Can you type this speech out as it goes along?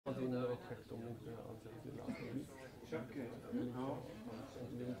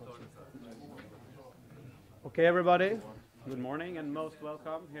Okay, everybody, good morning and most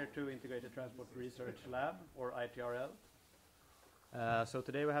welcome here to Integrated Transport Research Lab, or ITRL. So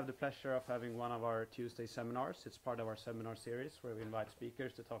today we have the pleasure of having one of our Tuesday seminars. It's part of our seminar series where we invite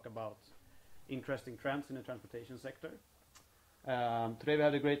speakers to talk about interesting trends in the transportation sector. Today we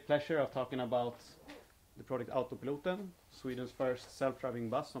have the great pleasure of talking about the project Autopiloten, Sweden's first self-driving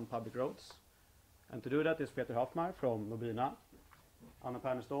bus on public roads. And to do that is Hafmar from Nobina,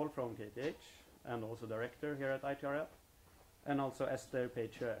 Pernestål from KTH, and also director here at ITRL, and also Esther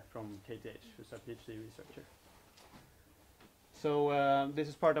Peiche from KTH, who's a PhD researcher. So this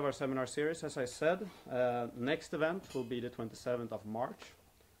is part of our seminar series, as I said. Next event will be the 27th of March,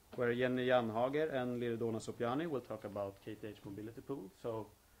 where Jenny Janhager and Liridona Sopiani will talk about KTH Mobility Pool. So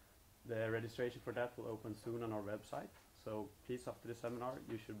the registration for that will open soon on our website. So please, after the seminar,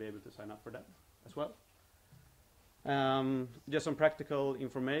 you should be able to sign up for that as well. Just some practical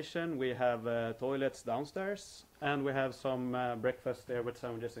information. We have toilets downstairs, and we have some breakfast there with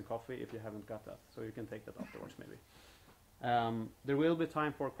sandwiches and coffee if you haven't got that. So you can take that afterwards maybe. There will be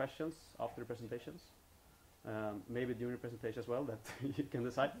time for questions after the presentations. Maybe during the presentation as well, that you can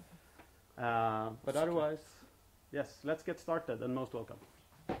decide. But otherwise, yes, let's get started, and most welcome.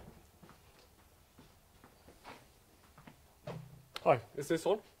 Hi, is this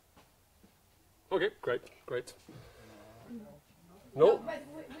on? Okay, great. No? But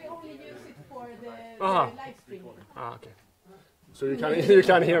we only use it for the live streaming. Okay. So you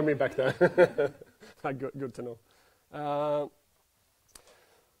can hear me back there. Good to know.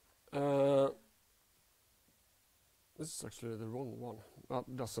 This is actually the wrong one.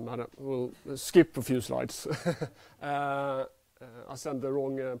 Doesn't matter. We'll skip a few slides. I sent the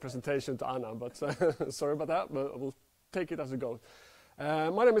wrong presentation to Anna, but sorry about that. But we'll take it as it goes.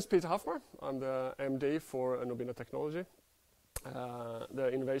 My name is Peter Hafmar. I'm the MD for Nobina Technology, the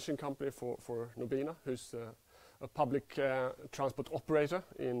innovation company for Nobina, who's a public transport operator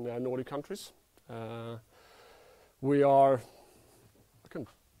in Nordic countries. We are, I can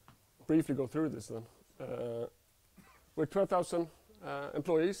briefly go through this then. We're 12,000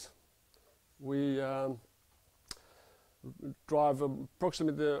 employees. We drive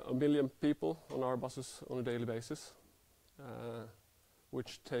approximately 1 million people on our buses on a daily basis,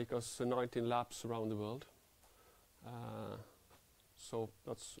 which take us 19 laps around the world. So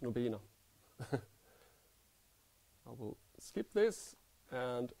that's Nobina. I will skip this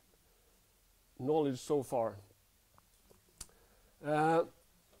and knowledge so far.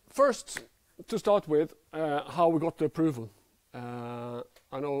 First, to start with, how we got the approval. I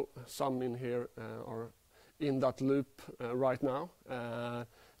know some in here are in that loop right now.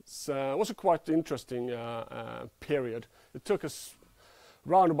 It was a quite interesting period. It took us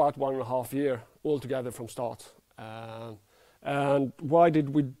round about 1.5 years altogether from start. And why did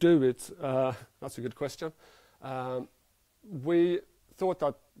we do it? That's a good question. We thought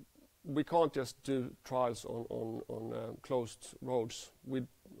that we can't just do trials on closed roads. We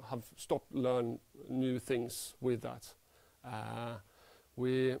have stopped learning new things with that.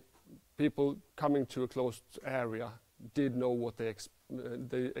 People coming to a closed area did know what they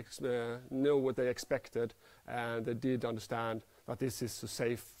know what they expected, and they did understand that this is a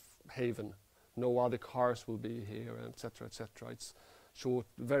safe haven. No other cars will be here, etc., etc. It's short,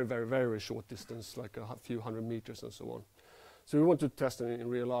 very short distance, like a few hundred meters and so on. So we wanted to test it in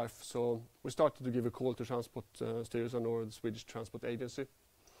real life. So we started to give a call to Transport Styrelsen, or the Swedish Transport Agency,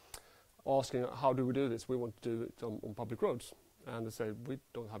 asking how do we do this? We want to do it on public roads. And they said, we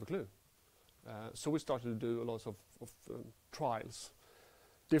don't have a clue. So we started to do a lot of trials,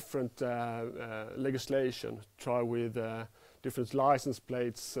 different legislation, try with different license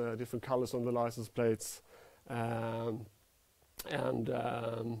plates, different colors on the license plates,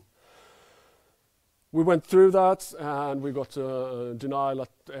 we went through that, and we got a denial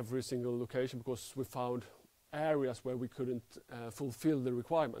at every single location because we found areas where we couldn't fulfill the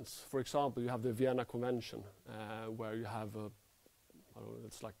requirements. For example, you have the Vienna Convention, where you have I don't know,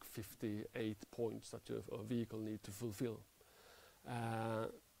 it's like 58 points that a vehicle needs to fulfill.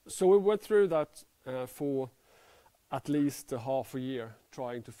 So we went through that for at least half a year,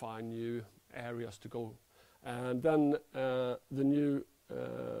 trying to find new areas to go. And then the new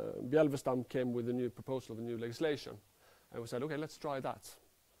Bjelvestam came with a new proposal of a new legislation. And we said, okay, let's try that.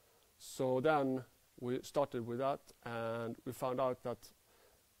 So then we started with that, and we found out that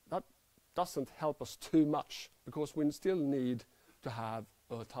that doesn't help us too much, because we still need to have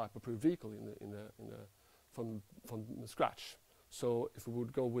a type-approved vehicle from scratch. So if we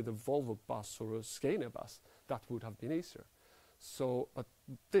would go with a Volvo bus or a Scania bus, that would have been easier. So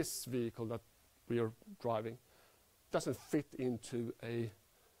this vehicle that we are driving doesn't fit into a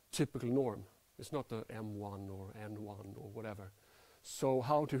typical norm. It's not a M1 or N1 or whatever. So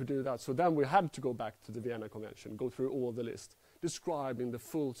how do you do that? So then we had to go back to the Vienna Convention, go through all the list, describing the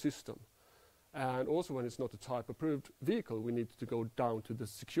full system. And also when it's not a type approved vehicle, we need to go down to the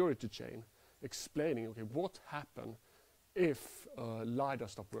security chain, explaining, okay, what happened if LiDAR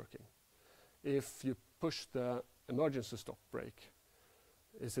stopped working? If you push the emergency stop brake,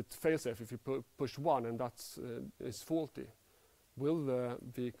 is it fail-safe if you push one and that's is faulty? Will the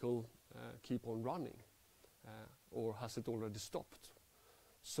vehicle keep on running? Or has it already stopped?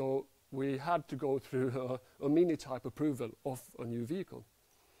 So we had to go through a mini type approval of a new vehicle,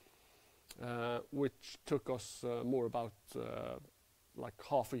 which took us more about like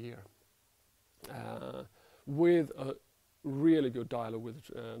half a year, with a really good dialogue with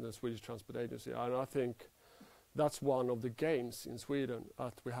the Swedish Transport Agency. And I think that's one of the gains in Sweden,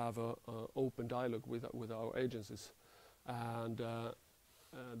 that we have an open dialogue with our agencies. And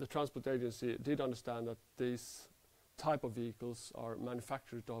the Transport Agency did understand that these type of vehicles are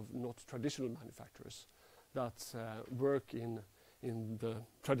manufactured of not traditional manufacturers that work in the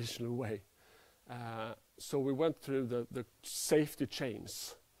traditional way. So we went through the safety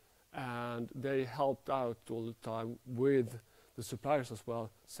chains, and they helped out all the time with the suppliers as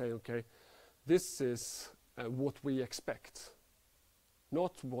well, saying, okay, this is what we expect.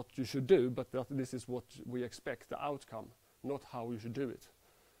 Not what you should do, but that this is what we expect, the outcome, not how you should do it.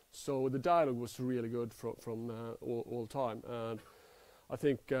 So the dialogue was really good from all time, and I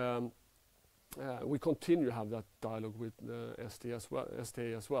think we continue to have that dialogue with the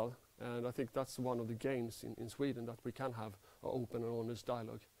STA as well, and I think that's one of the gains in Sweden, that we can have an open and honest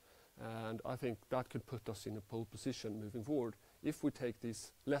dialogue, and I think that could put us in a pole position moving forward. If we take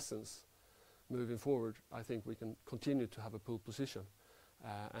these lessons moving forward, I think we can continue to have a pole position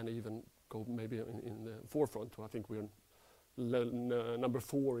and even go maybe in the forefront. I think we're number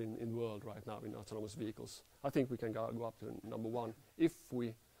 4 in the world right now in autonomous vehicles. I think we can go up to number 1 if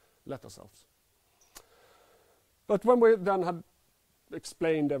we let ourselves. But when we then had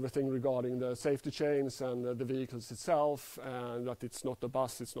explained everything regarding the safety chains and the vehicles itself, and that it's not a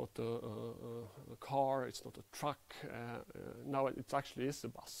bus, it's not a car, it's not a truck. Now it actually is a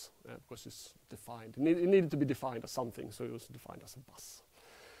bus, because it's defined. It needed to be defined as something, so it was defined as a bus.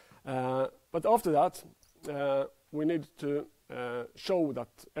 But after that, we needed to show that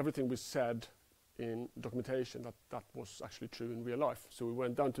everything we said in documentation, that was actually true in real life. So we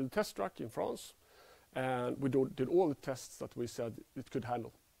went down to the test track in France, and we did all the tests that we said it could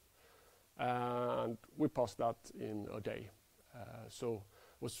handle. And we passed that in a day. So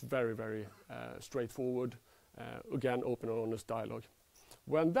it was very, very straightforward. Again, open and honest dialogue.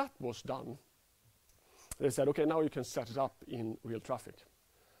 When that was done, they said, okay, now you can set it up in real traffic.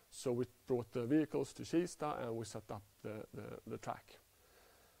 So we brought the vehicles to Kista and we set up the track.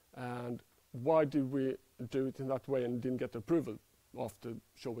 And why did we do it in that way and didn't get approval after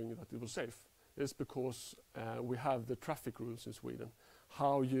showing that it was safe? It's because we have the traffic rules in Sweden,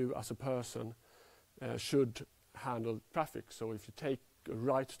 how you as a person should handle traffic. So if you take a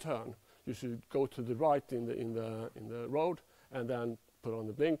right turn, you should go to the right in the road and then put on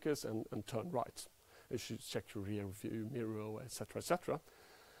the blinkers and turn right. You should check your rear view mirror, etc., etc.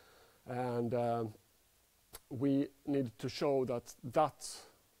 And we needed to show that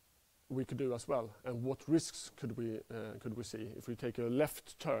we could do as well, and what risks could we see if we take a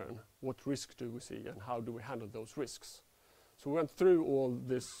left turn. What risk do we see, and how do we handle those risks? So we went through all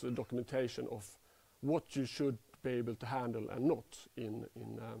this documentation of what you should be able to handle and not in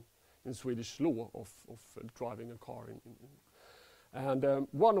Swedish law of driving a car. And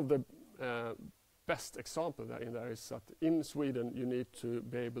one of the best example in there is that in Sweden you need to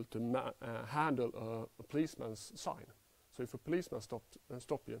be able to handle a policeman's sign. So if a policeman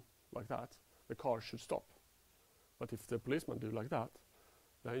stop you like that, the car should stop. But if the policeman do like that,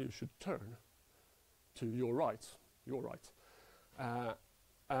 then you should turn to your right.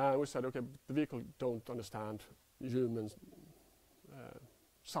 And we said, okay, the vehicle don't understand human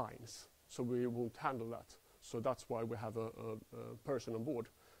signs, so we won't handle that. So that's why we have a person on board.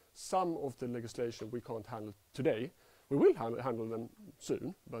 Some of the legislation we can't handle today. We will handle them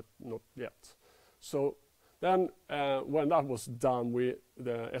soon, but not yet. So then when that was done,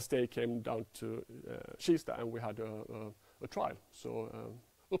 the STA came down to Kista and we had a trial. So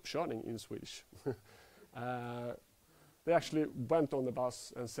uppkörning in Swedish. They actually went on the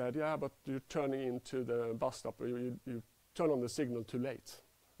bus and said, yeah, but you're turning into the bus stop. You turn on the signal too late.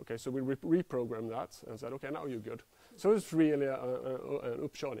 Okay, so we reprogrammed that and said, okay, now you're good. So it's really an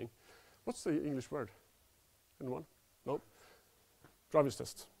uppkörning. What's the English word? Anyone? No? driver's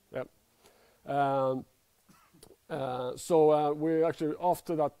test. Yeah. So we actually,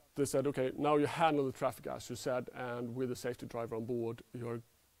 after that, they said, okay, now you handle the traffic as you said, and with a safety driver on board, you're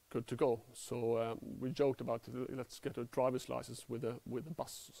good to go. So we joked about let's get a driver's license with a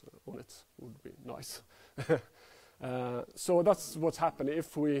bus on it. Would be nice. So that's what's happening.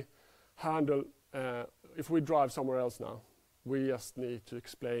 If we handle, if we drive somewhere else now, we just need to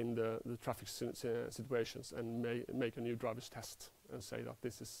explain the traffic situations and make a new driver's test and say that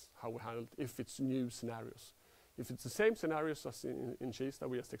this is how we handle it if it's new scenarios. If it's the same scenarios as in Kista,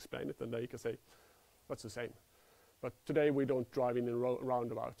 we just explain it and they can say, that's the same. But today we don't drive in a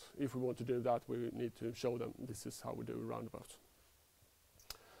roundabout. If we want to do that, we need to show them this is how we do a roundabout.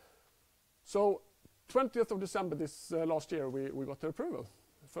 So 20th of December this last year, we got the approval.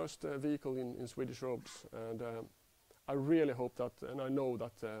 First vehicle in Swedish roads. And I really hope that, and I know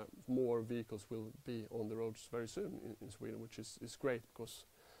that more vehicles will be on the roads very soon in Sweden, which is great because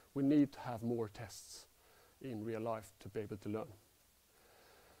we need to have more tests in real life to be able to learn.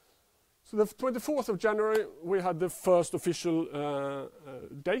 So the 24th of January, we had the first official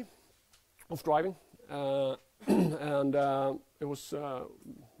day of driving. And it was,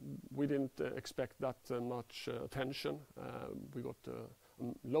 we didn't expect that much attention. We got a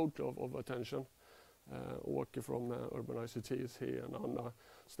load of attention. Åke from Urban ICT is here and Anna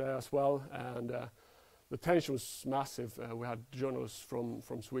is there as well. And the attention was massive. We had journalists from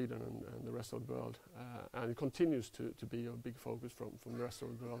Sweden and the rest of the world. And it continues to be a big focus from the rest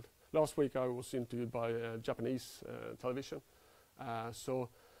of the world. Last week I was interviewed by Japanese television. So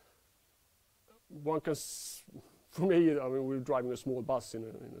one can, for me, I mean, we're driving a small bus in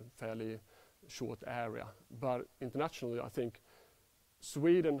a fairly short area. But internationally, I think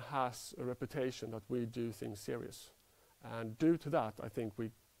Sweden has a reputation that we do things serious. And due to that, I think we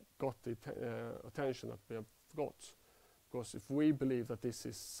got the attention that we have got. Because if we believe that this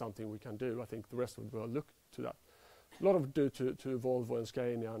is something we can do, I think the rest of the world look to that. A lot of due to Volvo and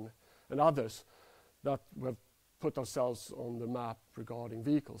Scania and others that we have put ourselves on the map regarding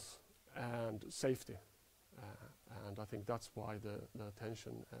vehicles and safety. And I think that's why the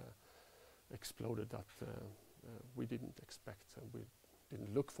attention exploded that we didn't expect and we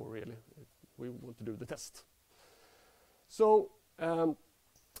didn't look for really. We want to do the test. So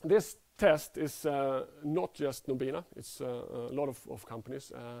this test is not just Nobina, it's a lot of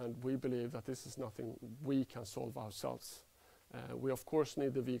companies, and we believe that this is nothing we can solve ourselves. We of course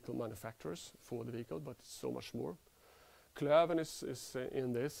need the vehicle manufacturers for the vehicle, but it's so much more. Klöven is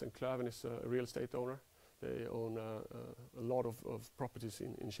in this, and Klöven is a real estate owner. They own a lot of properties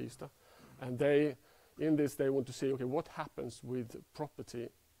in Kista, and in this they want to see, okay, what happens with property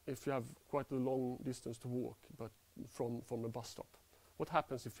if you have quite a long distance to walk, but from a bus stop? What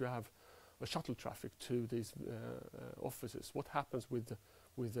happens if you have a shuttle traffic to these offices? What happens with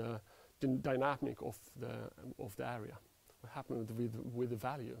the dynamic of the area? What happens with the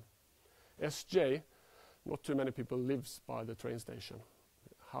value? SJ, not too many people lives by the train station.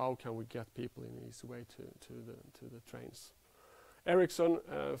 How can we get people in an easy way to the trains? Ericsson,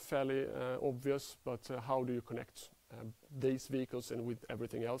 fairly obvious, but how do you connect these vehicles and with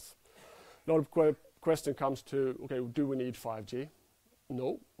everything else? A lot of question comes to, okay, do we need 5G?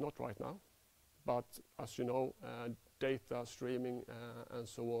 No, not right now. But as you know, data streaming and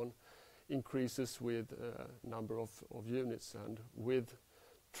so on increases with number of units, and with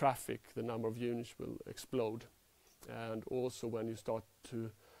traffic the number of units will explode. And also when you start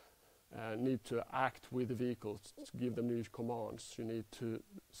to need to act with the vehicles, to give them new commands, you need to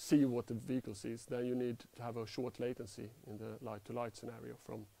see what the vehicle sees, then you need to have a short latency in the light-to-light scenario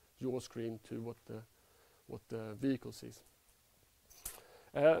from your screen to what the vehicle sees.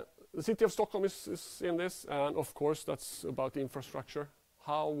 The city of Stockholm is in this, and of course that's about the infrastructure.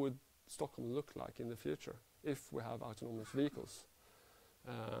 How would Stockholm look like in the future if we have autonomous vehicles?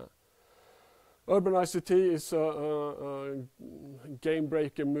 Urban ICT is a game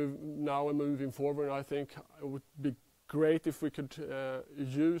breaker now and moving forward. I think it would be great if we could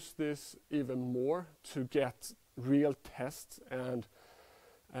use this even more to get real tests and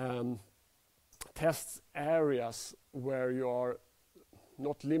test areas where you are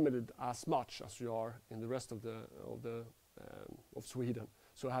not limited as much as you are in the rest of Sweden.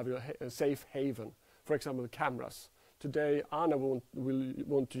 So have a safe haven. For example, cameras. Today, Anna will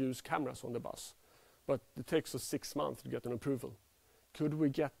want to use cameras on the bus, but it takes us 6 months to get an approval. Could we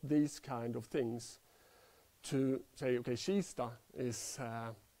get these kind of things to say, okay, Kista is,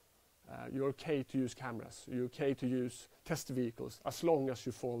 you're okay to use cameras, you're okay to use test vehicles, as long as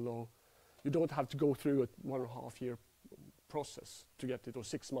you follow, you don't have to go through a 1.5 year process to get it, or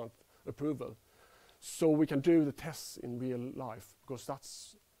 6 month approval. so we can do the tests in real life, because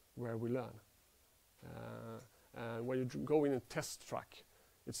that's where we learn. And when you go in a test track,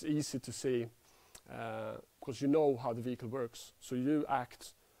 it's easy to see, because you know how the vehicle works. So you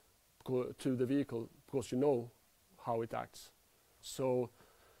act to the vehicle because you know how it acts. So,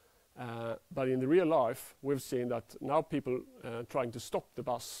 but in the real life, we've seen that now people trying to stop the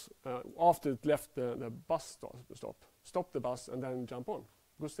bus after it left the bus stop the bus and then jump on,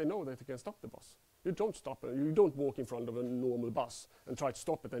 because they know that they can stop the bus. You don't stop it. You don't walk in front of a normal bus and try to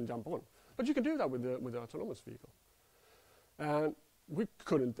stop it and jump on. But you can do that with the autonomous vehicle. And we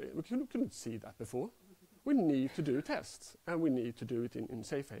couldn't see that before. We need to do tests, and we need to do it in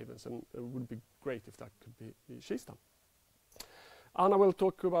safe havens, and it would be great if that could be Kista. Anna will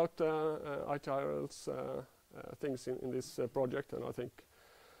talk about ITRL's things in this project, and I think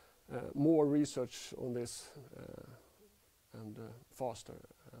more research on this and faster,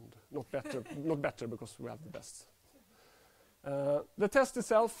 and not better because we have the best. The test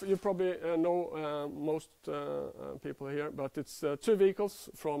itself, you probably know most people here, but it's 2 vehicles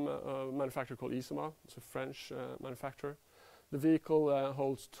from a manufacturer called Hafmar. It's a French manufacturer. The vehicle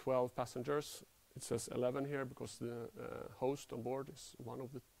holds 12 passengers. It says 11 here because the host on board is one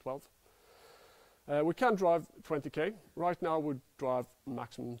of the 12. We can drive 20k. Right now we drive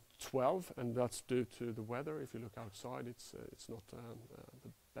maximum 12, and that's due to the weather. If you look outside, it's not the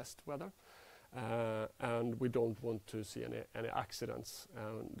best weather. And we don't want to see any accidents,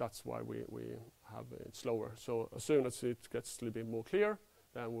 and that's why we have it slower. So as soon as it gets a little bit more clear,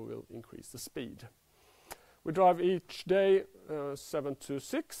 then we will increase the speed. We drive each day 7 to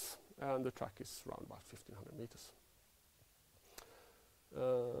 6, and the track is around about 1500 meters.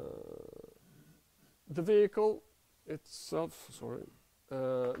 The vehicle itself,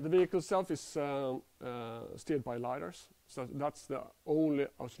 is steered by lidars. So that's the only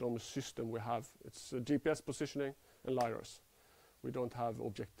autonomous system we have. It's GPS positioning and lidars. We don't have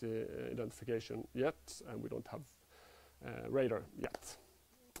object identification yet, and we don't have radar yet.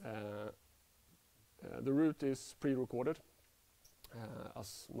 The route is pre-recorded,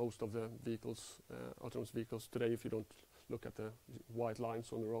 as most of the vehicles, autonomous vehicles today, if you don't look at the white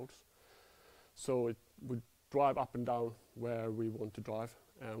lines on the roads. So it would drive up and down where we want to drive,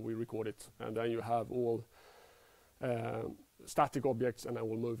 and we record it. And then you have all static objects and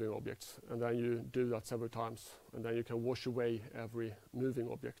all moving objects, and then you do that several times, and then you can wash away every moving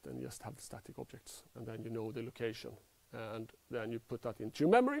object and just have the static objects, and then you know the location, and then you put that into your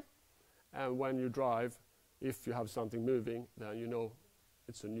memory, and when you drive, if you have something moving, then you know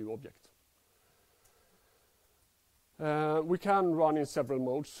it's a new object. We can run in several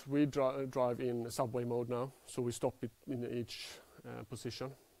modes. We drive in subway mode now, so we stop it in each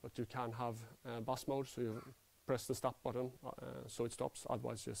position, but you can have bus mode, so you press the stop button so it stops,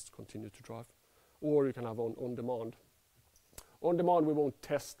 otherwise just continue to drive. Or you can have on demand. On demand we won't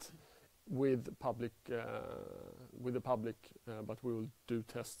test with the public, but we will do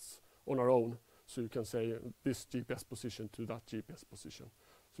tests on our own, so you can say this GPS position to that GPS position,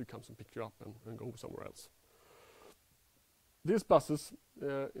 so it comes and pick you up and go somewhere else. These buses,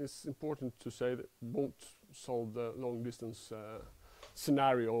 is important to say, that won't solve the long distance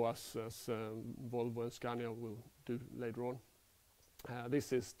scenario as Volvo and Scania will do later on.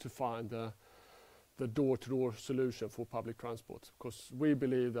 This is to find the door-to-door solution for public transport, because we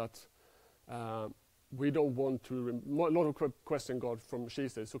believe that we don't want to. A lot of question got from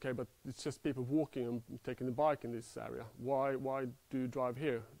Kista is, okay, but it's just people walking and taking the bike in this area. Why do you drive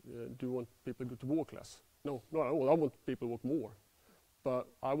here? Do you want people to walk less? No, not at all. I want people to walk more, but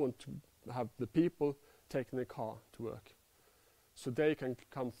I want to have the people taking the car to work, so they can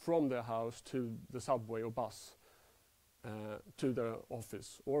come from their house to the subway or bus to their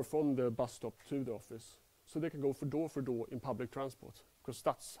office, or from the bus stop to the office, so they can go for door in public transport, because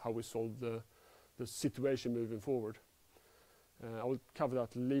that's how we solve the situation moving forward. I will cover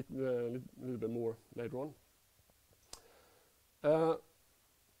that a little bit more later on.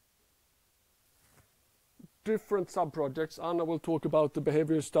 Different sub-projects. Anna will talk about the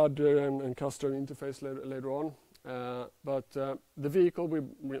behavior study and customer interface later on. But the vehicle we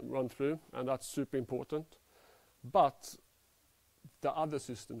run through, and that's super important. But the other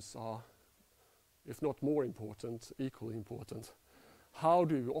systems are, if not more important, equally important. How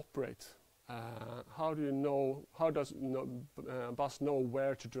do you operate? How do you know? How does bus know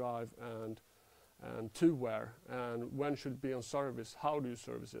where to drive and to where, and when should it be on service? How do you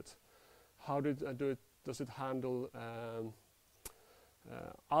service it? How do you do it? Does it handle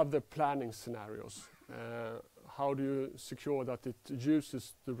other planning scenarios? How do you secure that it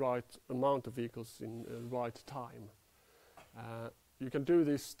uses the right amount of vehicles in the right time? you can do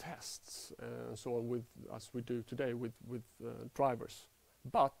these tests and so on with, as we do today, with drivers,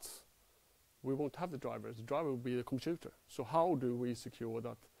 but we won't have the drivers. The driver will be the computer. So how do we secure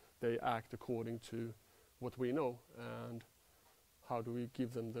that they act according to what we know, and how do we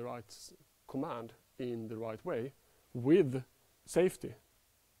give them the right command in the right way with safety,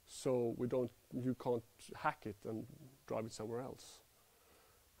 so you can't hack it and drive it somewhere else.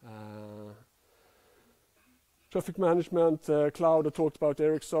 Traffic management, cloud, I talked about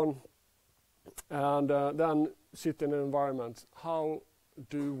Ericsson, and then sit in an environment. How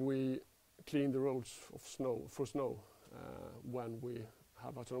do we clean the roads for snow when we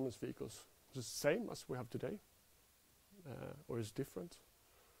have autonomous vehicles? Is it the same as we have today, or is it different?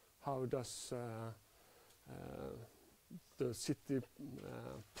 How does the city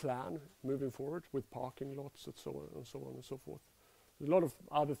plan moving forward with parking lots and so on and so on and so forth? A lot of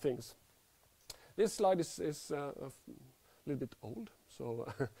other things. This slide is a little bit old, so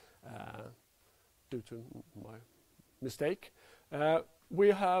due to my mistake. We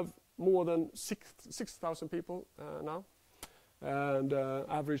have more than 6,000 people now, and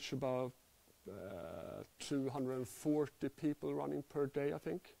average about 240 people running per day, I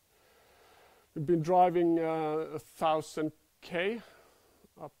think. We've been driving 1,000 k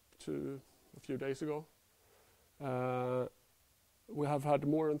up to a few days ago. We have had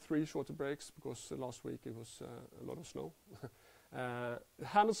more than 3 shorter breaks because last week it was a lot of snow. It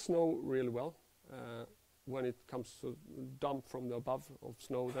handles snow really well. When it comes to dump from the above of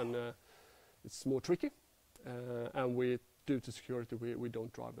snow, then it's more tricky. And due to security, we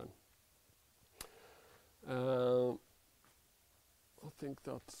don't drive then. I think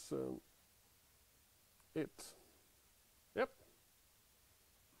that's it. Yep.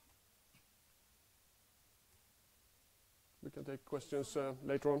 We can take questions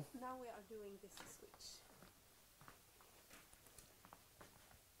later on. Now we are doing this switch.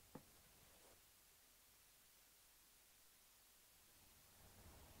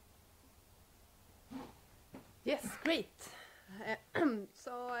 Yes, great.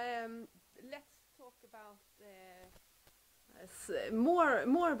 So let's talk about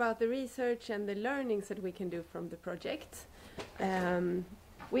more about the research and the learnings that we can do from the project.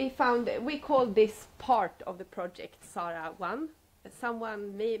 We call this part of the project Sara 1.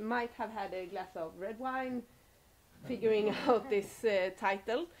 Someone might have had a glass of red wine figuring out this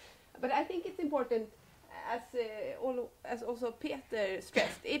title, but I think it's important, as also Peter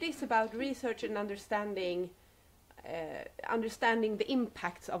stressed, it is about research and understanding the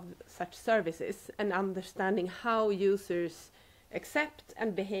impacts of such services, and understanding how users accept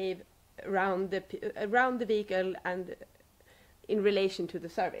and behave around the vehicle and in relation to the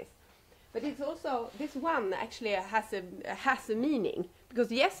service. But it's also, this one actually has a meaning,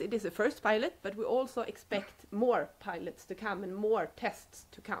 because yes, it is a first pilot, but we also expect more pilots to come and more tests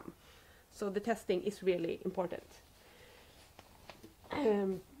to come. So the testing is really important.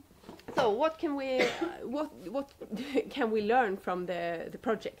 So what can we can we learn from the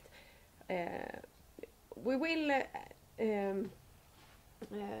project? We will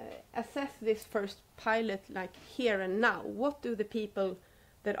assess this first pilot like here and now. What do the people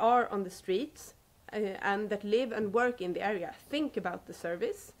that are on the streets and that live and work in the area think about the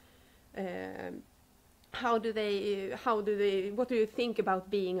service? What do you think about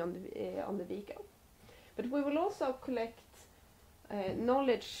being on the vehicle? But we will also collect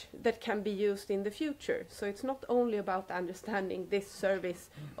knowledge that can be used in the future. So it's not only about understanding this service.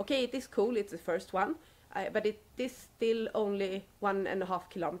 Okay, it is cool, it's the first one, but it is still only 1.5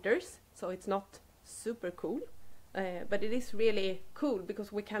 kilometers, so it's not super cool. But it is really cool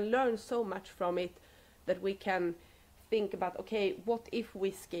because we can learn so much from it that we can think about, okay, what if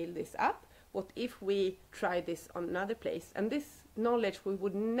we scale this up? What if we try this on another place? And this knowledge we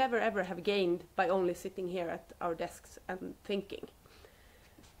would never ever have gained by only sitting here at our desks and thinking.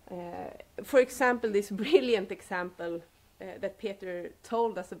 For example, this brilliant example that Peter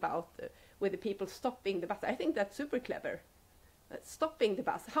told us about with the people stopping the bus. I think that's super clever. Stopping the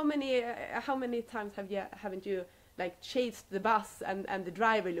bus. How many times haven't you like chased the bus and the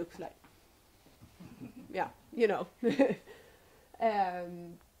driver looks like, yeah, you know.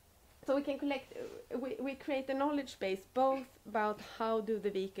 So we can we create a knowledge base both about how do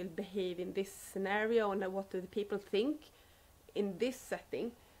the vehicle behave in this scenario and what do the people think in this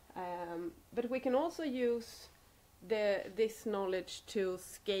setting. But we can also use this knowledge to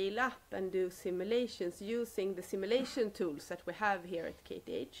scale up and do simulations using the simulation tools that we have here at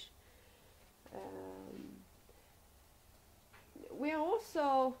KTH. We are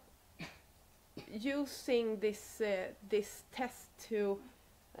also using this test to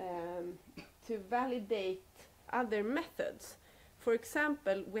validate other methods. For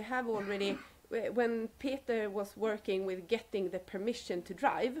example, we have already, when Peter was working with getting the permission to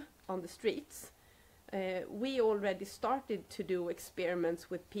drive on the streets, we already started to do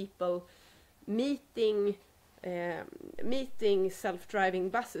experiments with people meeting self-driving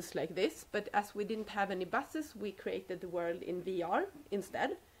buses like this, but as we didn't have any buses, we created the world in VR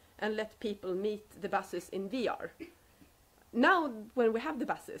instead and let people meet the buses in VR. Now, when we have the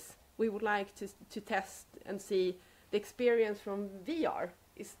buses, we would like to test and see the experience from VR.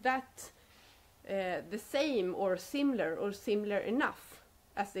 Is that the same or similar enough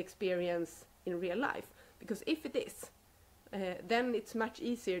as the experience in real life? Because if it is, then it's much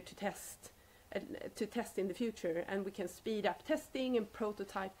easier to test in the future, and we can speed up testing and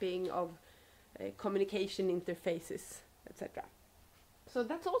prototyping of communication interfaces, etc. So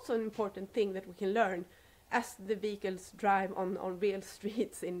that's also an important thing that we can learn as the vehicles drive on real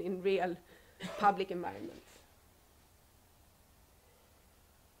streets in real public environments.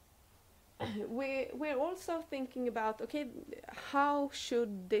 We're also thinking about, okay, how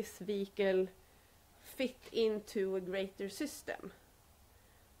should this vehicle fit into a greater system?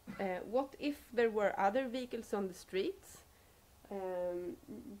 What if there were other vehicles on the streets?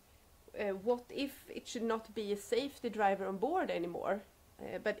 What if it should not be a safety driver on board anymore,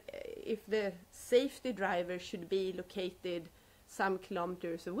 but if the safety driver should be located some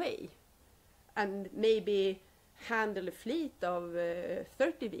kilometers away and maybe handle a fleet of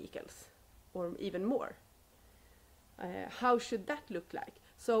 30 vehicles or even more? How should that look like?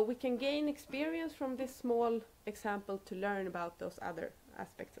 So we can gain experience from this small example to learn about those other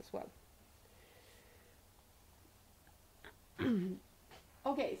aspects as well.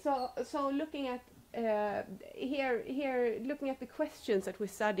 Okay, so looking at here looking at the questions that we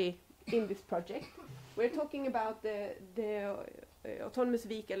study in this project, we're talking about the autonomous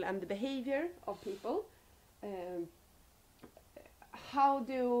vehicle and the behavior of people.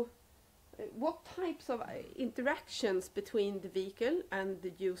 What types of interactions between the vehicle and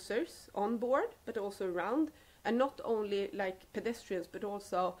the users on board, but also around, and not only like pedestrians, but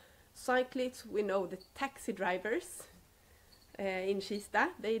also cyclists. We know the taxi drivers in Kista,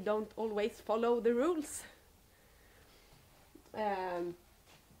 they don't always follow the rules.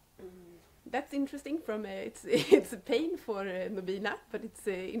 That's interesting. It's a pain for Nobina, but it's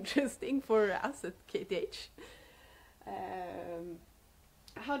interesting for us at KTH.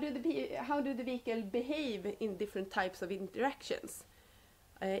 How do the vehicle behave in different types of interactions?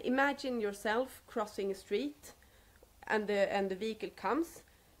 Imagine yourself crossing a street, and the vehicle comes.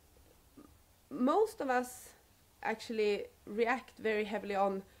 Most of us actually react very heavily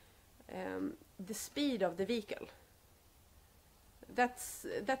on the speed of the vehicle. That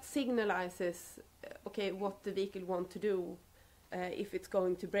signalizes okay, what the vehicle wants to do, if it's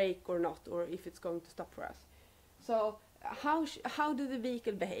going to brake or not, or if it's going to stop for us. So how do the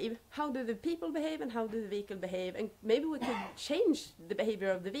vehicle behave? How do the people behave, and how do the vehicle behave? And maybe we could change the behavior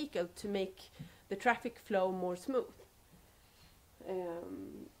of the vehicle to make the traffic flow more smooth.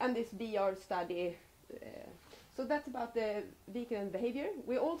 And this VR study, so that's about the vehicle and behavior.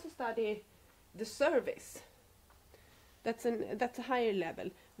 We also study the service. That's a higher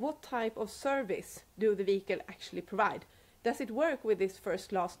level. What type of service do the vehicle actually provide? Does it work with this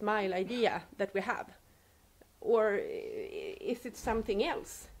first last mile idea that we have? Or is it something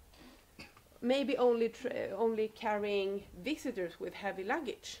else? Maybe only carrying visitors with heavy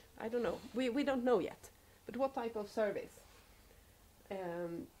luggage. I don't know. We don't know yet. But what type of service?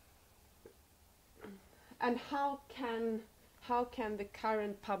 And how can the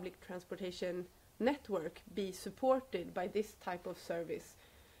current public transportation network be supported by this type of service?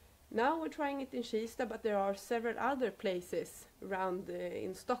 Now we're trying it in Kista, but there are several other places around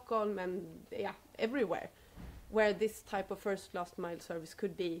in Stockholm and everywhere where this type of first last mile service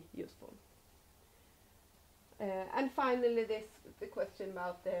could be useful. And finally, the question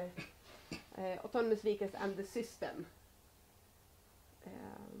about the autonomous vehicles and the system.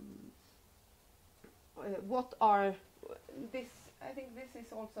 I think this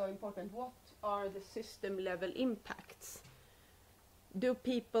is also important. What are the system level impacts? Do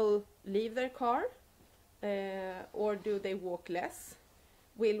people leave their car, or do they walk less?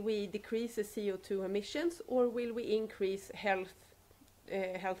 Will we decrease the CO2 emissions, or will we increase health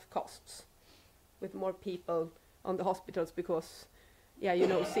costs with more people on the hospitals because,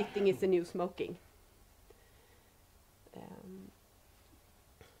 sitting is the new smoking.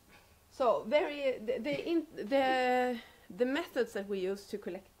 So the methods that we use to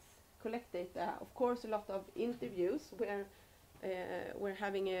collect data, of course, a lot of interviews. We're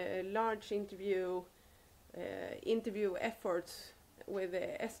having a large interview efforts with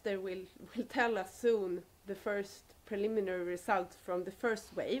Esther will tell us soon the first preliminary results from the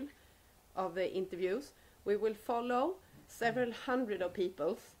first wave of the interviews. We will follow several hundred of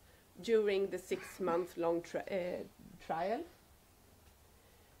people during the 6-month-long trial.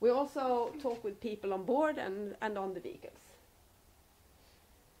 We also talk with people on board and on the vehicles.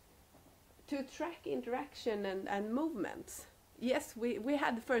 To track interaction and movements, yes, we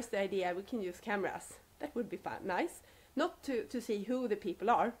had the first idea we can use cameras. That would be fun, nice. Not to see who the people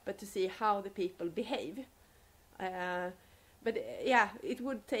are, but to see how the people behave. Yeah, it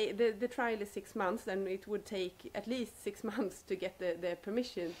would take, the trial is 6 months, and it would take at least 6 months to get the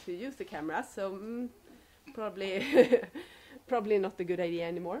permission to use the camera, so probably, probably not a good idea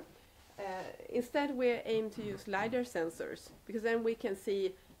anymore. Instead, we aim to use LiDAR sensors, because then we can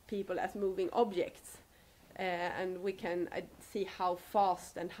see people as moving objects, and we can see how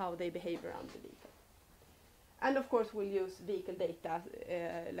fast and how they behave around the vehicle. And of course, we'll use vehicle data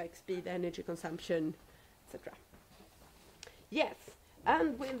like speed, energy consumption, etc. Yes,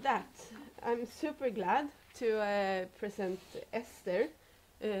 and with that, I'm super glad to present Esther,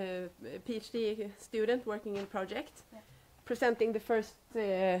 a PhD student working in a project, presenting the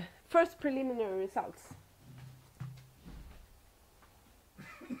first preliminary results.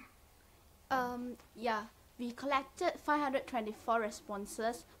 Yeah, we collected 524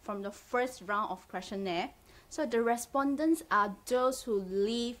 responses from the first round of questionnaire. So the respondents are those who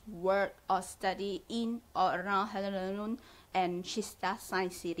live, work, or study in or around Hellenlund and Kista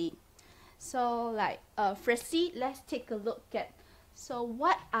Science City. So like firstly, let's take a look at, so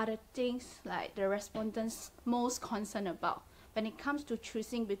what are the things like the respondents most concerned about when it comes to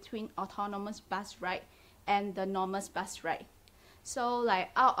choosing between autonomous bus ride and the normal bus ride. So like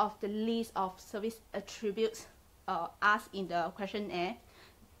out of the list of service attributes asked in the questionnaire,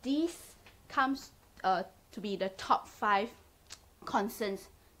 this comes to be the top 5 concerns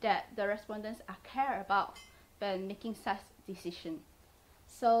that the respondents are care about when making such decision.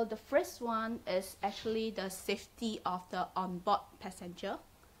 So the first one is actually the safety of the onboard passenger,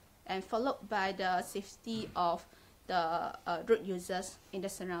 and followed by the safety of the road users in the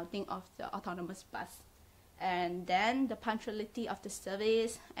surrounding of the autonomous bus. And then the punctuality of the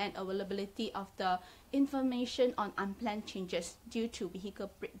service and availability of the information on unplanned changes due to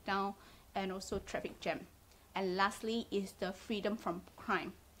vehicle breakdown and also traffic jam. And lastly is the freedom from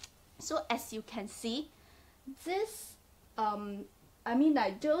crime. So as you can see, this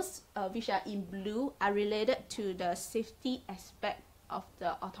like those which are in blue are related to the safety aspect of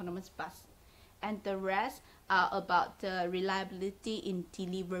the autonomous bus, and the rest are about the reliability in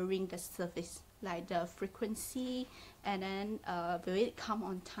delivering the service, like the frequency, and then will it come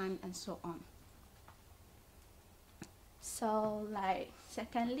on time, and so on. So like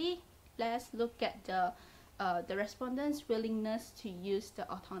secondly, let's look at the respondents' willingness to use the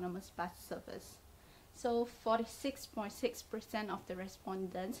autonomous bus service. So 46.6% of the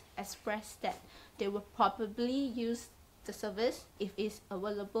respondents expressed that they will probably use the service if it's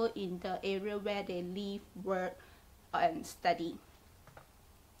available in the area where they live, work, and study.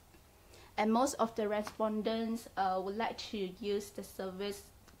 And most of the respondents would like to use the service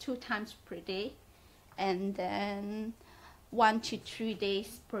 2 times per day, and then 1 to 3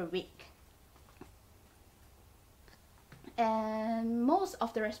 days per week. And most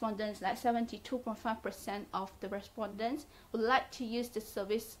of the respondents, like 72.5% of the respondents, would like to use the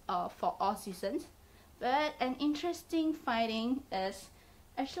service for all seasons. But an interesting finding is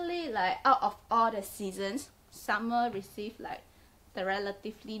actually like out of all the seasons, summer received like the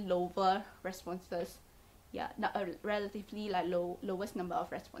relatively lower responses. Yeah, not a relatively like lowest number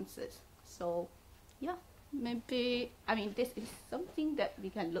of responses. So yeah, maybe, I mean, this is something that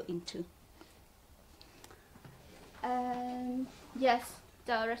we can look into. And yes,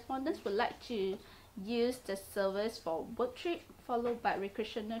 the respondents would like to use the service for work trip, followed by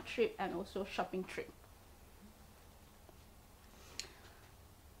recreational trip and also shopping trip.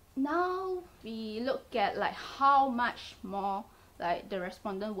 Now we look at like how much more like the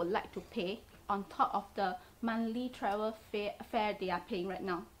respondent would like to pay on top of the monthly travel fare they are paying right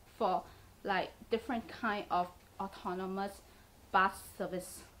now for like different kind of autonomous bus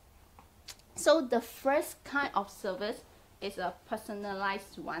service. So the first kind of service is a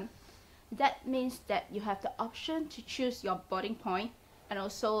personalized one. That means that you have the option to choose your boarding point and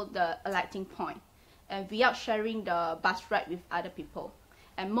also the alighting point, and without sharing the bus ride with other people.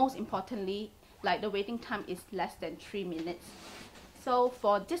 And most importantly, like the waiting time is less than 3 minutes. So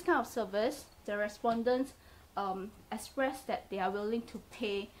for this kind of service, the respondents express that they are willing to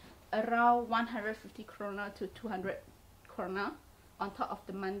pay around 150 krona to 200 krona on top of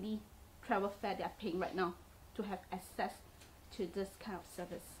the monthly travel fare they are paying right now to have access to this kind of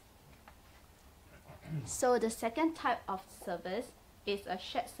service. So the second type of service is a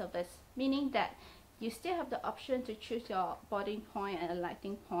shared service, meaning that you still have the option to choose your boarding point and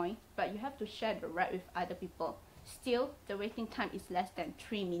alighting point, but you have to share the ride with other people. Still, the waiting time is less than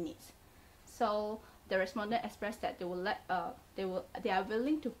 3 minutes. So the respondent expressed that they are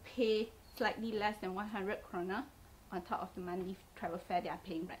willing to pay slightly less than 100 krona on top of the monthly travel fare they are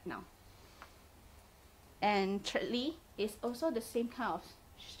paying right now. And thirdly, it's also the same kind of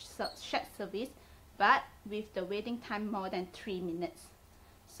shared service, but with the waiting time more than 3 minutes.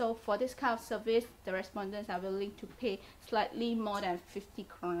 So for this kind of service, the respondents are willing to pay slightly more than 50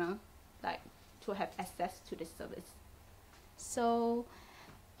 krona, like, to have access to the service. So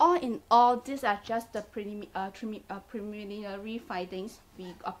all in all, these are just the preliminary findings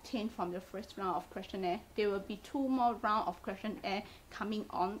we obtained from the first round of questionnaire. There will be 2 more rounds of questionnaire coming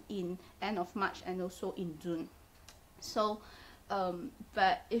on in end of March and also in June. So,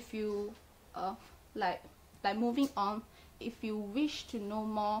 but if you like moving on, if you wish to know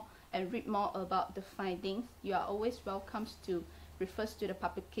more and read more about the findings, you are always welcome to refer to the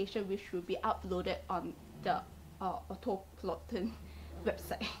publication, which will be uploaded on the Autopiloten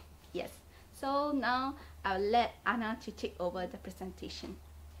website. Yes. So now I'll let Anna to take over the presentation.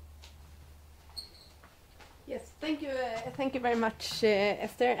 Yes, thank you very much,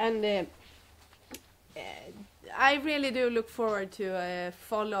 Esther, and I really do look forward to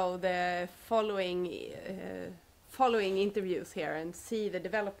follow the following interviews here and see the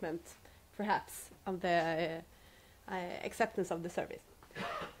development, perhaps, of the acceptance of the service.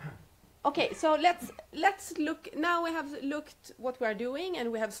 Okay, so let's look. Now we have looked what we are doing,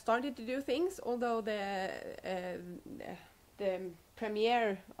 and we have started to do things. Although the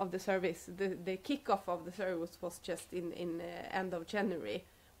premiere of the service, the kickoff of the service was just in end of January.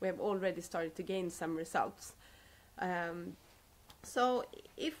 We have already started to gain some results. So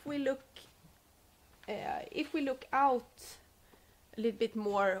if we look out a little bit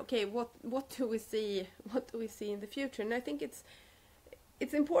more, okay, what do we see? What do we see in the future? And I think it's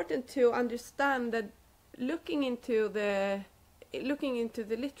important to understand that looking into the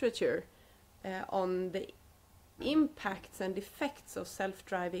literature on the impacts and effects of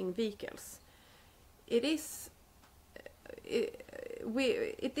self-driving vehicles, it is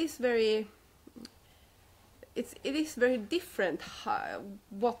very different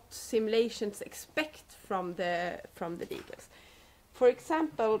what simulations expect from the vehicles. For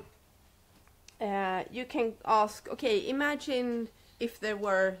example, you can ask, okay, imagine if there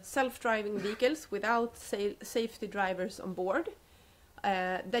were self-driving vehicles without safety drivers on board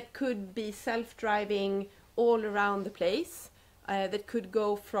that could be self-driving all around the place, that could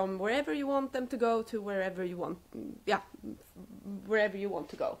go from wherever you want them to go to wherever you want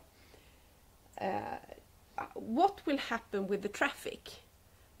to go. What will happen with the traffic?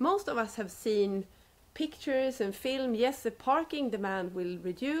 Most of us have seen pictures and film. Yes, the parking demand will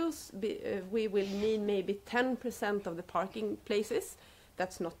reduce. We will need maybe 10% of the parking places.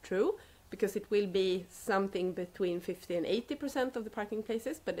 That's not true, because it will be something between 50 and 80% of the parking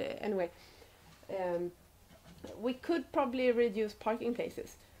places. But anyway, we could probably reduce parking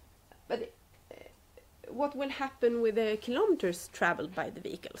places. But what will happen with the kilometers traveled by the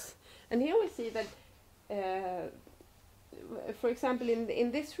vehicles? And here we see that, for example,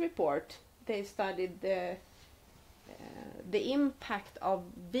 in this report, they studied the impact of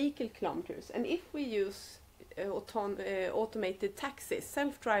vehicle kilometers. And if we use automated taxis,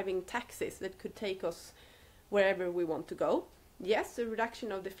 self-driving taxis that could take us wherever we want to go, yes, a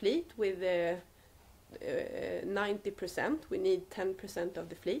reduction of the fleet with 90%, we need 10% of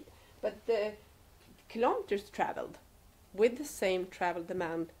the fleet, but the kilometers traveled with the same travel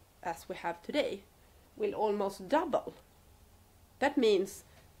demand as we have today will almost double. That means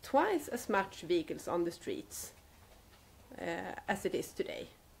twice as much vehicles on the streets as it is today.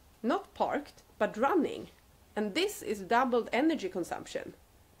 Not parked, but running. And this is doubled energy consumption,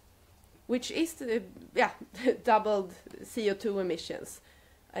 which is doubled CO2 emissions.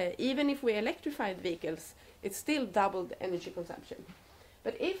 Even if we electrified vehicles, it's still doubled energy consumption.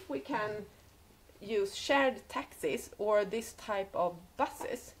 But if we can use shared taxis or this type of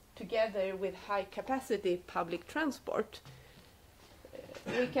buses together with high capacity public transport,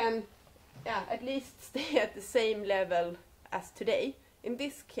 we can at least stay at the same level as today. In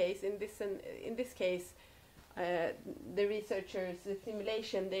this case, the researchers, the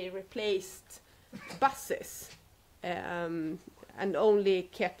simulation, they replaced buses and only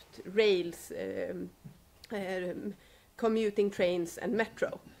kept rails, commuting trains and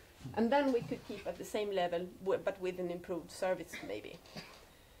metro. And then we could keep at the same level, but with an improved service maybe.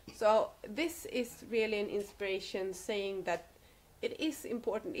 So this is really an inspiration, saying that it is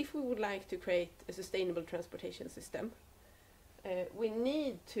important, if we would like to create a sustainable transportation system, we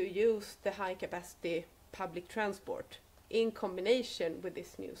need to use the high capacity public transport in combination with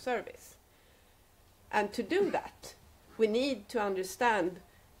this new service. And to do that, we need to understand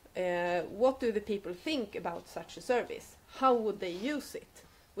what do the people think about such a service? How would they use it?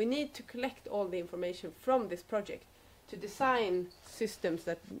 We need to collect all the information from this project to design systems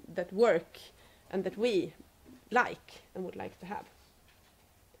that work and that we like and would like to have.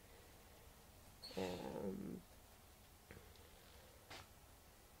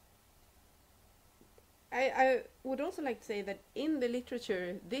 I would also like to say that in the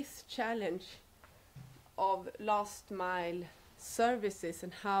literature, this challenge of last mile services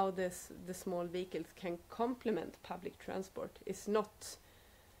and how the small vehicles can complement public transport is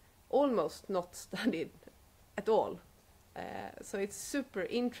almost not studied at all. So it's super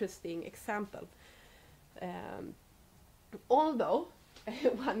interesting example. Although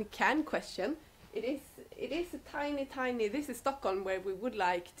one can question, it is a tiny. This is Stockholm, where we would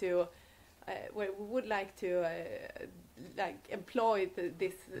like to employ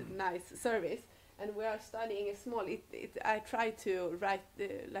this nice service, and we are studying a small. I tried to write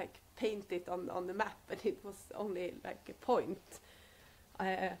paint it on the map, but it was only like a point.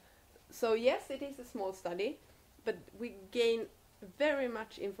 So yes, it is a small study, but we gain very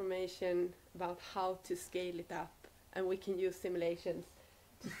much information about how to scale it up, and we can use simulations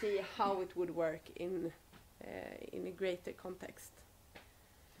to see how it would work in a greater context.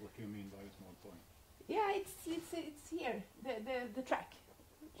 What do you mean by a small point? Yeah, it's here, the track.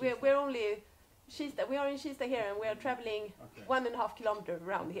 We're only Kista. We are in Kista here, and we are traveling 1.5 kilometers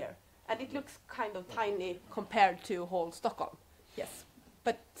around here, and it looks kind of tiny compared to whole Stockholm. Yes,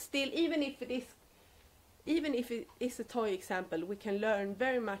 but still, even if it is a toy example, we can learn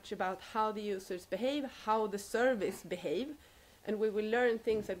very much about how the users behave, how the service behave, and we will learn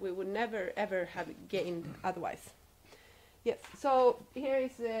things that we would never ever have gained otherwise. Yes, so here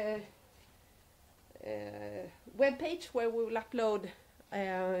is a web page where we will upload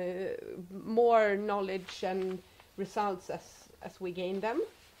more knowledge and results as we gain them.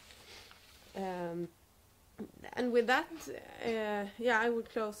 And with that, I will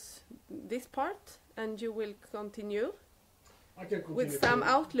close this part, and you will continue I can continue with some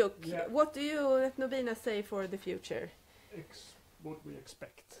outlook. Yeah. What do you, Nobina, say for the future? What we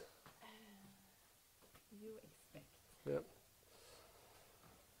expect. You expect. Yeah.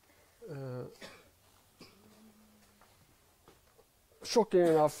 Shocking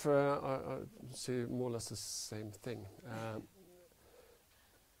enough, I see more or less the same thing.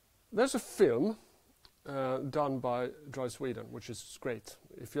 There's a film done by Drive Sweden, which is great.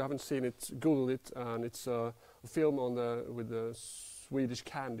 If you haven't seen it, Google it, and it's a film with the Swedish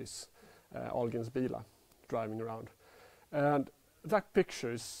candies, Ahlgrens bilar, driving around. And that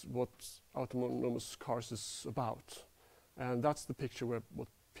picture is what autonomous cars is about. And that's the picture what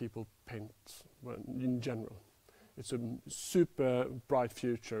people paint in general. It's a super bright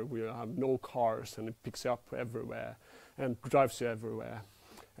future. We have no cars, and it picks you up everywhere and drives you everywhere.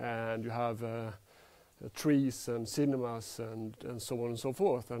 And you have trees and cinemas and so on and so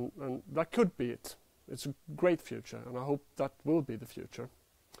forth. And that could be it. It's a great future, and I hope that will be the future.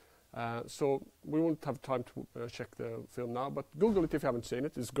 So we won't have time to check the film now, but Google it if you haven't seen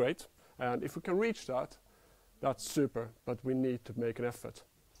it. It's great. And if we can reach that, that's super, but we need to make an effort.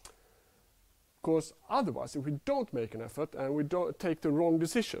 Because otherwise, if we don't make an effort and we don't take the wrong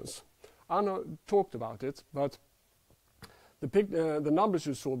decisions, Anna talked about it, but the numbers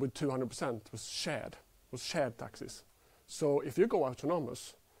you saw with 200% was shared taxis. So if you go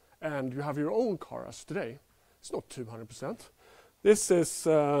autonomous and you have your own car as today, it's not 200%. This is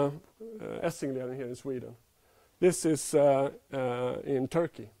Essingeleden here in Sweden. This is in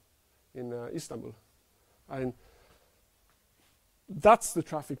Turkey, in Istanbul. And that's the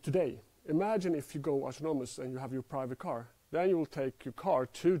traffic today. Imagine if you go autonomous and you have your private car. Then you will take your car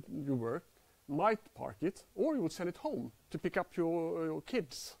to your work, might park it, or you will send it home to pick up your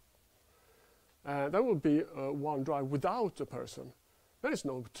kids. That will be one drive without a person. Then it's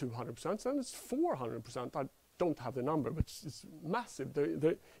no 200%, then it's 400%. I don't have the number, but it's massive.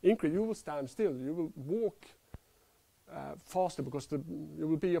 The increase, you will stand still, you will walk faster because there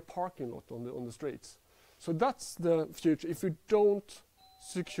will be a parking lot on the streets. So that's the future. If we don't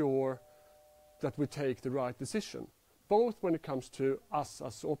secure that we take the right decision, both when it comes to us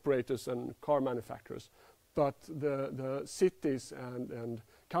as operators and car manufacturers, but the cities and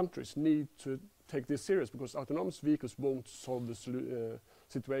countries need to take this serious, because autonomous vehicles won't solve the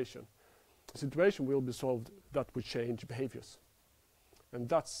situation. The situation will be solved that we change behaviors. And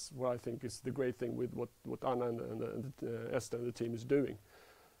that's what I think is the great thing with what Anna and Esther and the team is doing.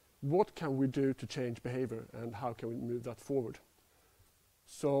 What can we do to change behavior, and how can we move that forward?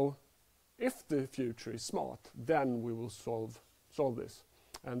 So if the future is smart, then we will solve this.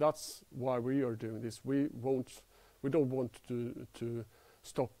 And that's why we are doing this. We don't want to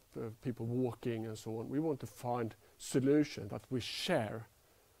stop people walking and so on. We want to find solution that we share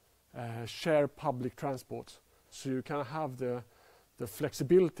public transport. So you can have the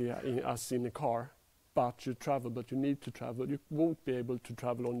flexibility as in a car, but you need to travel. You won't be able to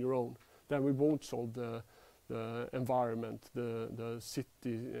travel on your own. Then we won't solve the environment, the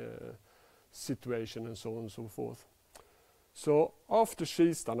city situation, and so on and so forth. So after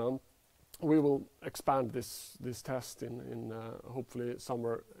Kista, we will expand this test in hopefully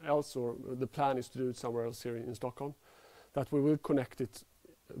somewhere else, or the plan is to do it somewhere else here in Stockholm, that we will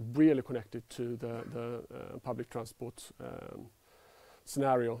really connect it to the public transport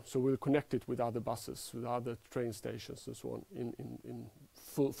scenario. So we'll connect it with other buses, with other train stations and so on, in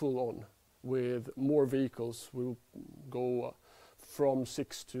full on. With more vehicles, we'll go from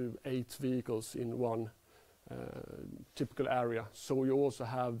 6 to 8 vehicles in one typical area. So you also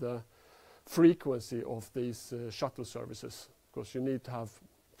have the frequency of these shuttle services, because you need to have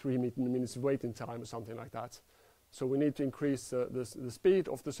 3 minutes waiting time or something like that. So we need to increase the speed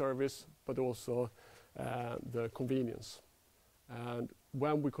of the service, but also the convenience. And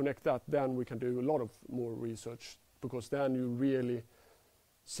when we connect that, then we can do a lot of more research, because then you really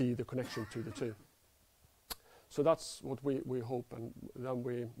see the connection to the two. So that's what we hope, and then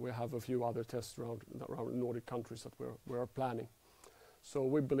we have a few other tests around Nordic countries that we are planning. So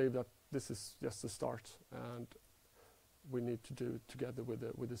we believe that this is just the start, and we need to do it together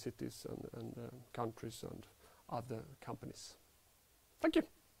with the cities and countries and other companies. Thank you.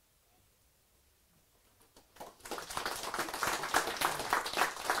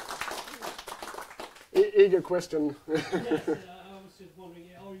 Eager question. Yes, I was just wondering,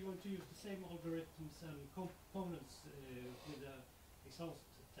 are you going to use the same algorithms and components with the exhaust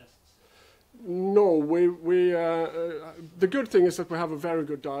tests? No, the good thing is that we have a very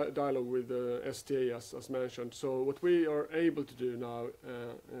good dialogue with the STA, as mentioned. So what we are able to do now,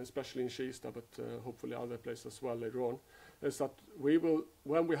 especially in Kista, but hopefully other places as well later on, is that we will,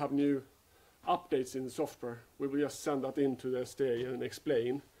 when we have new updates in the software, we will just send that into the STA and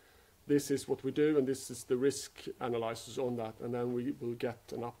explain, this is what we do, and this is the risk analysis on that, and then we will get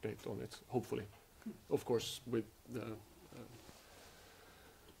an update on it, hopefully. Of course, with the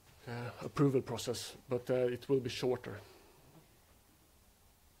approval process, but it will be shorter.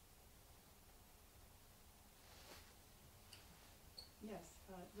 Yes,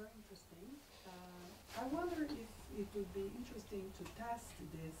 very interesting. I wonder if it would be interesting to test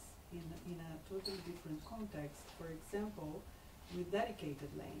this in a totally different context, for example, with dedicated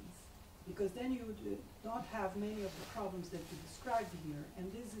lanes, because then you would not have many of the problems that you described here,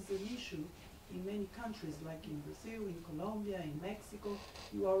 and this is an issue in many countries, like in Brazil, in Colombia, in Mexico.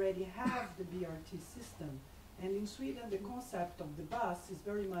 You already have the BRT system, and in Sweden the concept of the bus is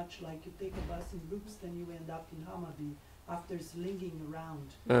very much like you take a bus in loops, then you end up in Hammarby after slinging around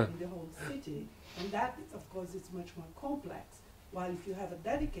in the whole city, and that of course is much more complex. While if you have a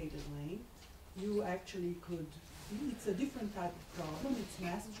dedicated lane, you actually could, it's a different type of problem, it's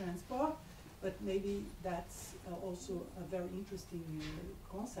mass transport, but maybe that's also a very interesting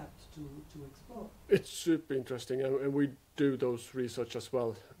concept to explore. It's super interesting, and we do those research as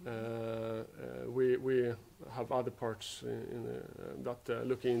well. We have other parts that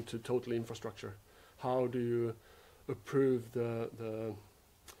look into total infrastructure. How do you improve the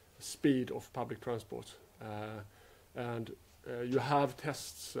speed of public transport? And you have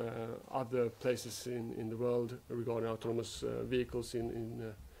tests other places in the world regarding autonomous vehicles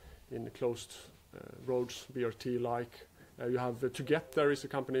in closed roads, BRT-like. You have To Get There is a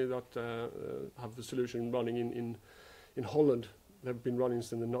company that have the solution running in Holland. They've been running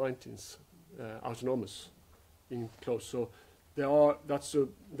since the 90s, autonomous in close. So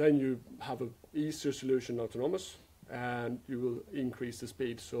then you have an easier solution, autonomous, and you will increase the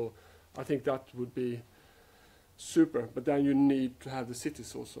speed. So I think that would be super, but then you need to have the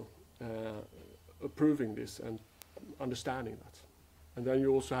cities also approving this and understanding that. And then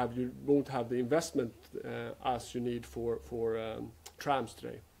you also won't have the investment as you need for trams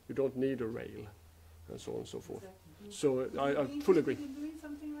today. You don't need a rail, and so on and so forth. Exactly. So I fully agree. In doing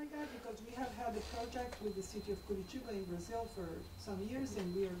something like that, because we have had a project with the city of Curitiba in Brazil for some years,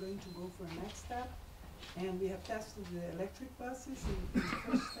 and we are going to go for a next step. And we have tested the electric buses in the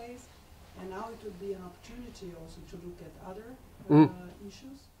first phase, and now it would be an opportunity also to look at other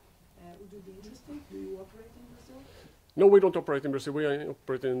issues. Would it be interesting? Do you operate in Brazil? No, we don't operate in Brazil. We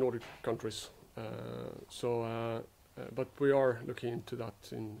operate in the Nordic countries. But we are looking into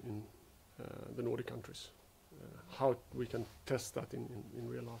that in the Nordic countries, how we can test that in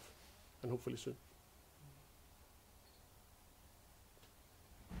real life, and hopefully soon.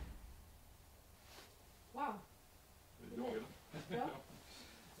 Wow. Yeah.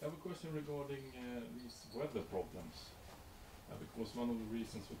 I have a question regarding these weather problems. Because one of the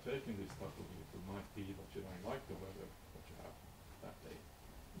reasons for taking this type of vehicle might be that you don't like the weather that you have that day.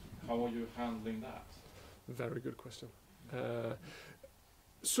 How are you handling that? Very good question.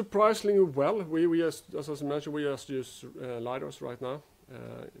 Surprisingly well. We as I mentioned, we just use LiDARs right now.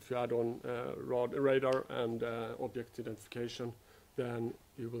 If you add on radar and object identification, then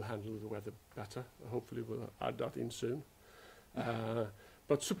you will handle the weather better. Hopefully we'll add that in soon.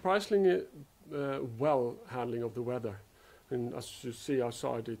 But surprisingly well handling of the weather. And as you see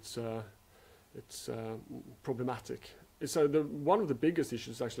outside, it's problematic. It's one of the biggest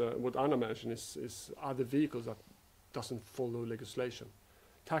issues, actually, what Anna mentioned, is other vehicles that doesn't follow legislation.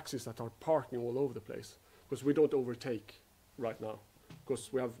 Taxis that are parking all over the place, because we don't overtake right now, because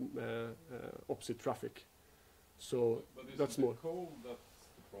we have opposite traffic. So but that's more. more. The cold that's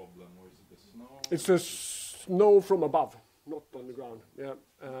the problem, or is it the snow? It's the snow from above, not on the ground. Yeah.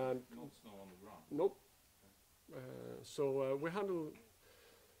 And not snow on the ground. nope. So we handle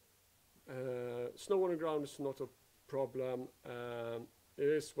snow on the ground is not a problem. It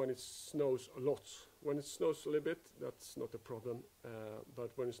is when it snows a lot. When it snows a little bit, that's not a problem.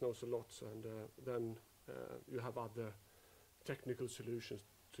 But when it snows a lot, and then you have other technical solutions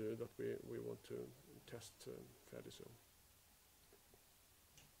that we want to test fairly soon.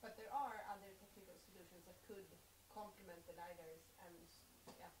 But there are other technical solutions that could complement the LiDARs and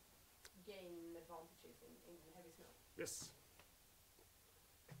gain advantages in heavy snow. Yes.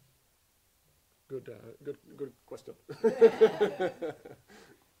 Good question.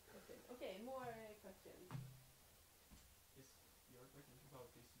 Okay, more questions. Yes, you're talking about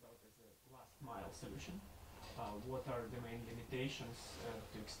this as a last mile solution. What are the main limitations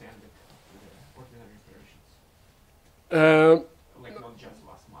to extend it to the ordinary operations? Like not just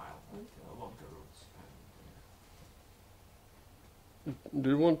last mile, but longer routes. Do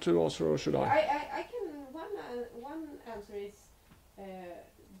you want to answer, or should I? I can. One answer is,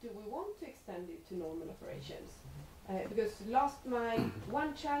 do we want to extend it to normal operations? Because last mile,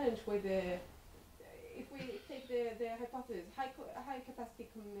 one challenge with if we take the hypothesis, high capacity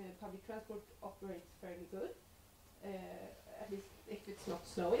public transport operates fairly good, at least if it's not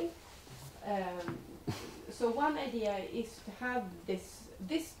snowing. So one idea is to have this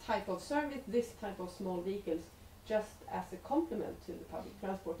type of service, this type of small vehicles, just as a complement to the public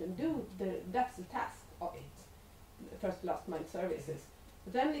transport, and that's the task of it, first last mile services.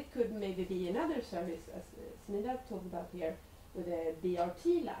 But then it could maybe be another service, as Snida talked about here, with the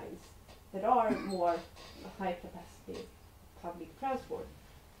BRT lines that are more high capacity public transport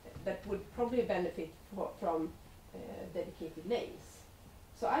that would probably benefit from dedicated lanes.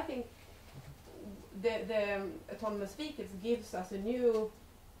 So I think the autonomous vehicles gives us a new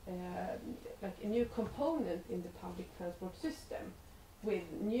component in the public transport system with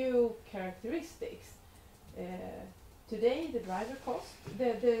new characteristics. Today, the driver cost,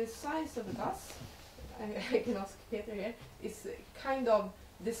 the size of the bus, I can ask Peter here, is kind of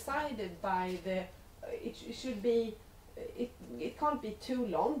decided by it should be, it can't be too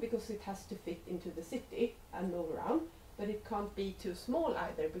long because it has to fit into the city and move around, but it can't be too small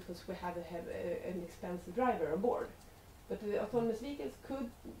either because we have an expensive driver on board. But the autonomous vehicles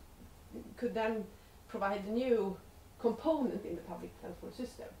could then provide a new component in the public transport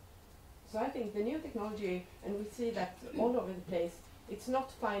system. So I think the new technology, and we see that all over the place, it's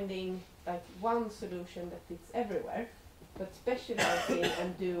not finding like one solution that fits everywhere, but specializing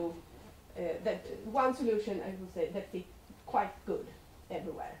and do that one solution, I would say, that fits quite good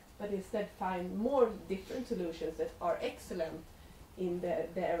everywhere, but instead find more different solutions that are excellent in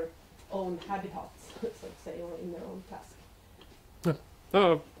their own habitats, so to say, or in their own task.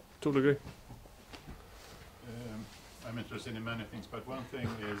 Yeah, totally agree. I'm interested in many things, but one thing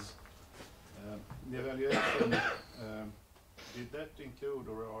is the evaluation. Did that include,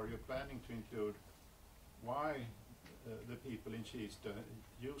 or are you planning to include, why the people in Kista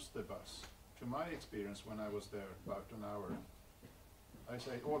use the bus? To my experience, when I was there about an hour, I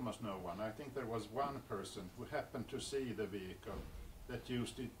say almost no one. I think there was one person who happened to see the vehicle that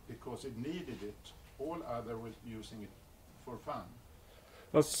used it because it needed it. All other was using it for fun.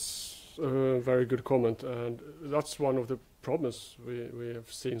 That's a very good comment, and that's one of the problems we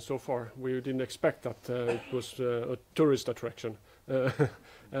have seen so far. We didn't expect that it was a tourist attraction,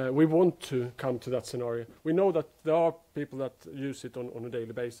 we want to come to that scenario. We know that there are people that use it on a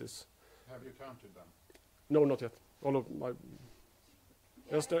daily basis. Have you counted them? No, not yet. All of my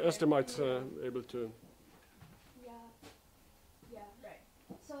Esther might able to. Yeah, right.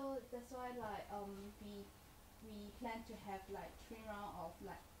 So that's why like we plan to have like 3 rounds of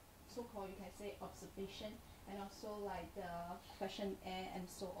like so-called, you can say, observation, and also like the questionnaire and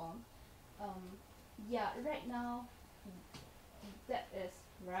so on. Yeah, right now that is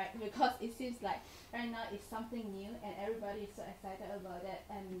right, because it seems like right now it's something new and everybody is so excited about it,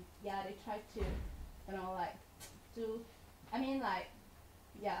 and yeah, they try to, you know, like do, I mean, like,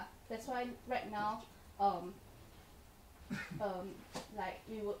 yeah, that's why right now like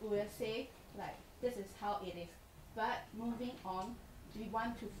we will say like this is how it is, but moving on, we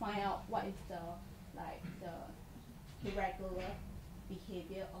want to find out what is the like the irregular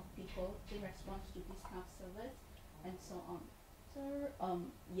behavior of people in response to this kind of service and so on. So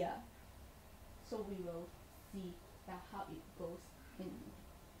yeah, so we will see how it goes in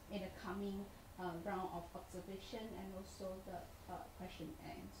the coming round of observation and also the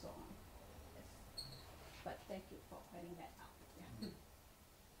questionnaire and so on. Yes. But thank you for pointing that out. Yeah.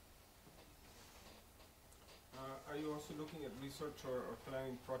 Are you also looking at research or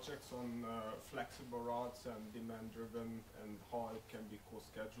planning projects on flexible routes and demand-driven, and how it can be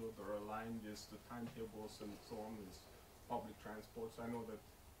co-scheduled or aligned with the timetables and so on with public transports? I know that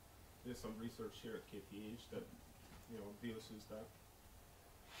there's some research here at KTH that deals with that.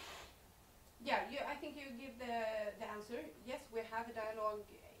 Yeah, I think you give the answer. Yes, we have a dialogue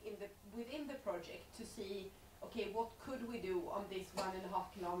within the project to see, okay, what could we do on this 1.5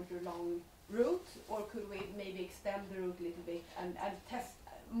 kilometer long route, or could we maybe extend the route a little bit and test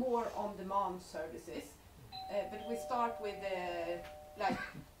more on-demand services? But we start with like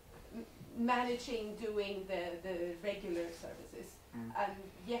managing doing the regular services. And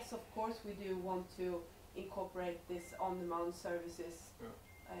yes, of course, we do want to incorporate this on-demand services. Yeah.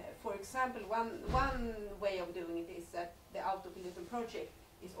 For example, one way of doing it is that the Autopiloten project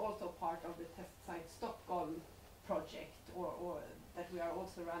is also part of the test site Stockholm project, or that we are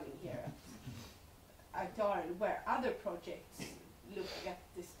also running here at Darren, where other projects look at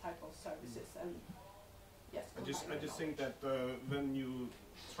this type of services. And yes, I just think that when you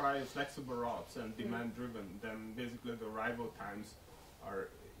try flexible routes and demand-driven, then basically the arrival times are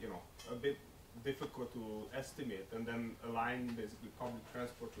a bit difficult to estimate, and then align basically public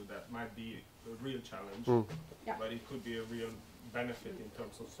transport to that might be a real challenge, Yeah. but it could be a real benefit in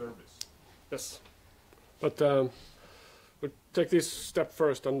terms of service. Yes, but we'll take this step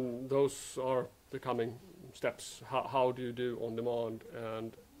first, and those are the coming steps. How do you do on demand,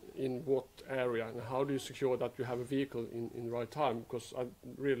 and in what area, and how do you secure that you have a vehicle in the right time? Because I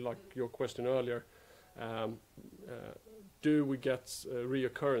really like your question earlier. Do we get a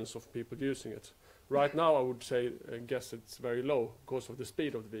reoccurrence of people using it? Right now, I would say, guess it's very low because of the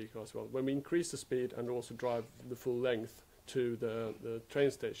speed of the vehicle as well. When we increase the speed and also drive the full length to the train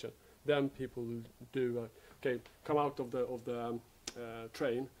station, then people will do come out of the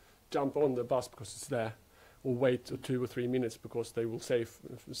train, jump on the bus because it's there, or wait 2 or 3 minutes because they will save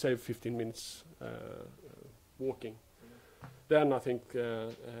 15 minutes walking. Then I think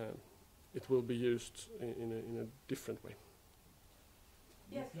it will be used in a different way.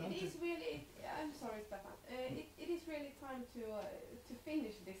 Yes, it is really. I'm sorry, Stefan. It is really time to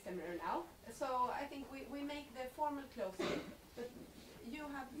finish this seminar now. So I think we make the formal closing, but you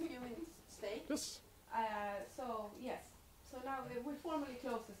have a few minutes stay. Yes. So yes. So now we formally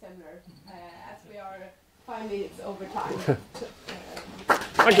close the seminar as we are 5 minutes over time.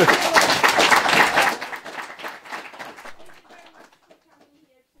 Thank you.